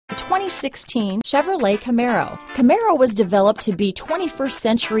2016 Chevrolet Camaro. Camaro was developed to be 21st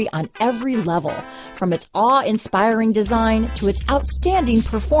century on every level, from its awe-inspiring design to its outstanding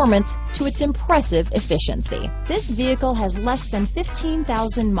performance to its impressive efficiency. This vehicle has less than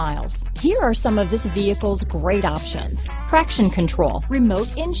 15,000 miles. Here are some of this vehicle's great options: traction control, remote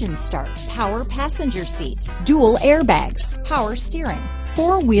engine start, power passenger seat, dual airbags, power steering,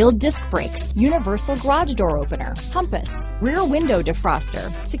 four-wheel disc brakes, universal garage door opener, compass, rear window defroster,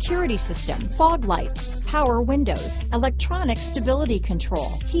 security system, fog lights, power windows, electronic stability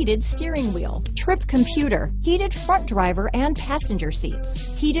control, heated steering wheel, trip computer, heated front driver and passenger seats,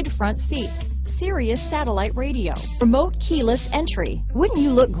 heated front seats, Sirius satellite radio, remote keyless entry. Wouldn't you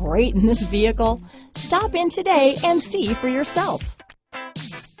look great in this vehicle? Stop in today and see for yourself.